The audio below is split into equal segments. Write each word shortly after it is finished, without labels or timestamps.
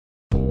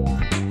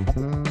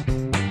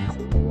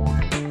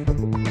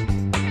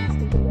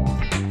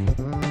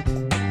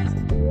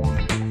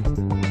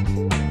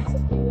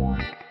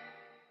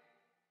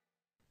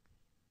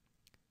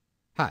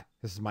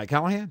This is Mike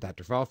Callahan,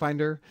 Dr. File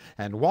Finder,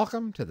 and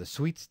welcome to the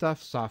Sweet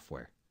Stuff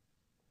software.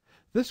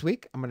 This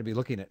week, I'm going to be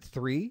looking at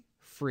 3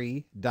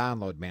 free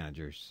download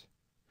managers.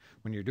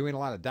 When you're doing a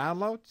lot of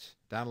downloads,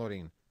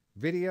 downloading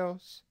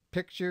videos,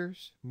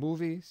 pictures,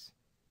 movies,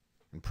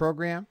 and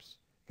programs,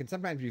 it can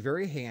sometimes be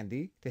very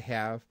handy to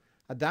have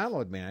a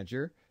download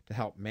manager to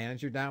help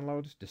manage your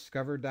downloads,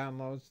 discover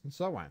downloads, and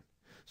so on.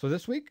 So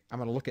this week, I'm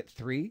going to look at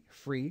 3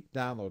 free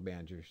download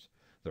managers.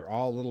 They're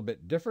all a little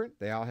bit different.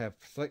 They all have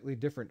slightly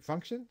different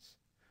functions,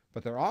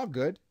 but they're all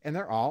good and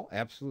they're all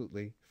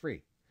absolutely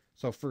free.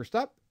 So first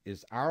up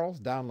is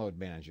Arl's Download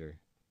Manager.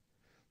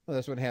 Well,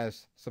 this one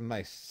has some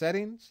nice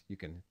settings. You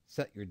can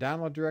set your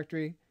download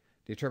directory,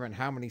 determine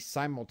how many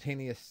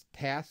simultaneous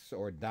tasks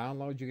or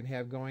downloads you can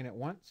have going at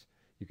once.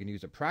 You can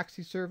use a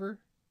proxy server.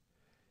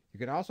 You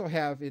can also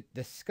have it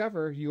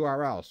discover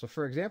URLs. So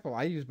for example,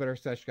 I use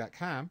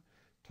Butterscotch.com,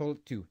 told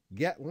it to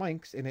get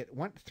links, and it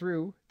went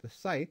through the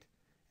site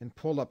and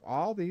pulled up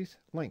all these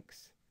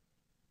links.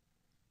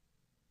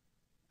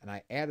 And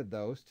I added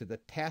those to the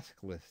task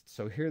list.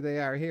 So here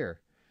they are here.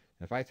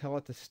 And if I tell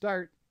it to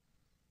start,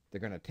 they're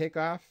going to take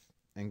off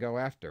and go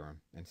after them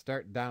and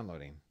start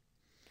downloading.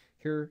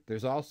 Here,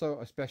 there's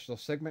also a special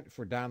segment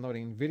for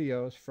downloading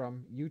videos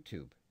from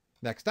YouTube.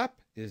 Next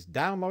up is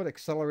Download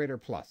Accelerator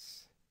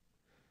Plus.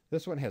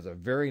 This one has a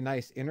very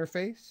nice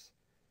interface.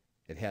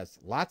 It has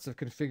lots of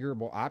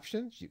configurable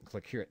options. You can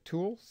click here at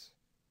Tools,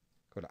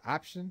 go to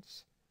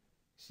Options.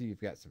 See,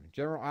 you've got some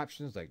general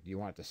options like do you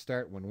want it to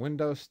start when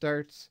Windows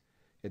starts,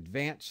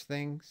 advanced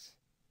things,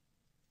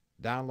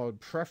 download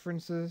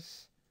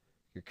preferences,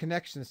 your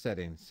connection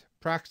settings,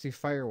 proxy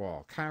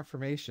firewall,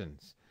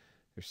 confirmations.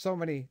 There's so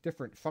many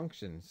different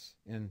functions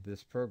in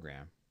this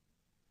program.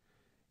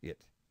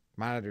 It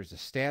monitors the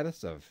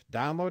status of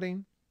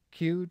downloading,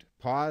 queued,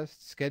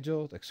 paused,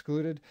 scheduled,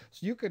 excluded,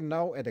 so you can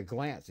know at a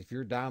glance if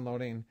you're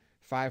downloading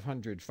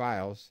 500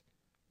 files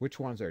which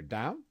ones are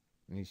down.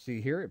 And you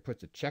see here it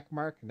puts a check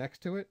mark next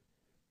to it,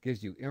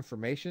 gives you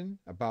information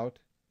about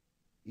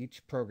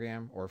each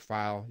program or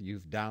file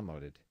you've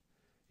downloaded.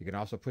 You can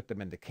also put them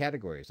into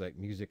categories like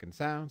music and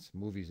sounds,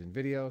 movies and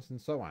videos,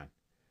 and so on.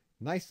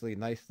 Nicely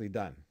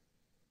done.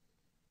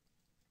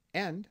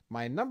 And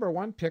my number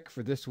 1 pick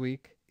for this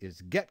week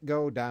is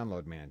GetGo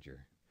Download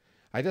Manager.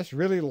 I just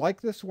really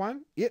like this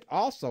one. It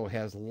also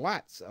has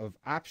lots of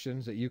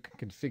options that you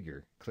can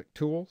configure. Click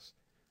Tools,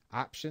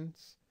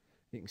 Options.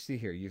 You can see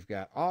here you've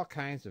got all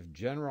kinds of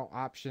general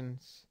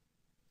options.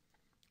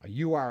 A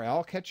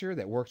URL catcher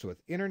that works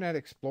with Internet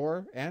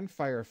Explorer and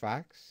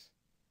Firefox.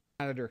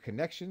 Monitor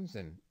connections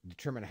and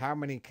determine how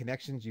many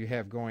connections you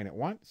have going at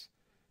once.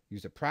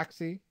 Use a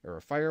proxy or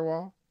a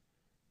firewall.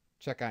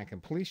 Check on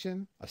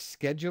completion. A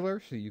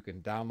scheduler so you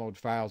can download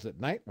files at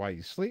night while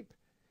you sleep.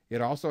 It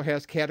also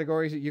has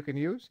categories that you can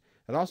use.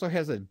 It also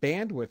has a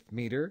bandwidth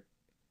meter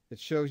that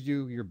shows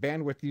you your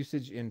bandwidth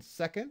usage in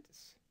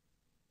seconds.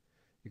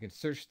 You can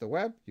search the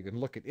web. You can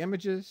look at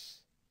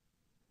images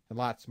and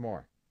lots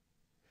more.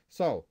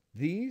 So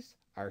these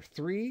are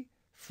 3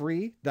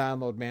 free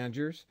download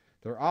managers.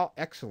 They're all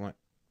excellent.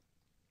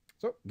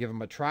 So give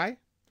them a try.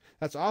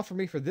 That's all for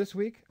me for this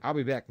week. I'll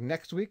be back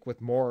next week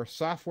with more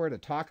software to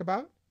talk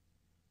about.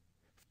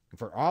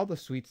 For all the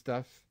sweet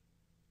stuff,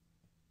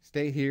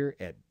 stay here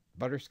at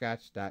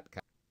butterscotch.com.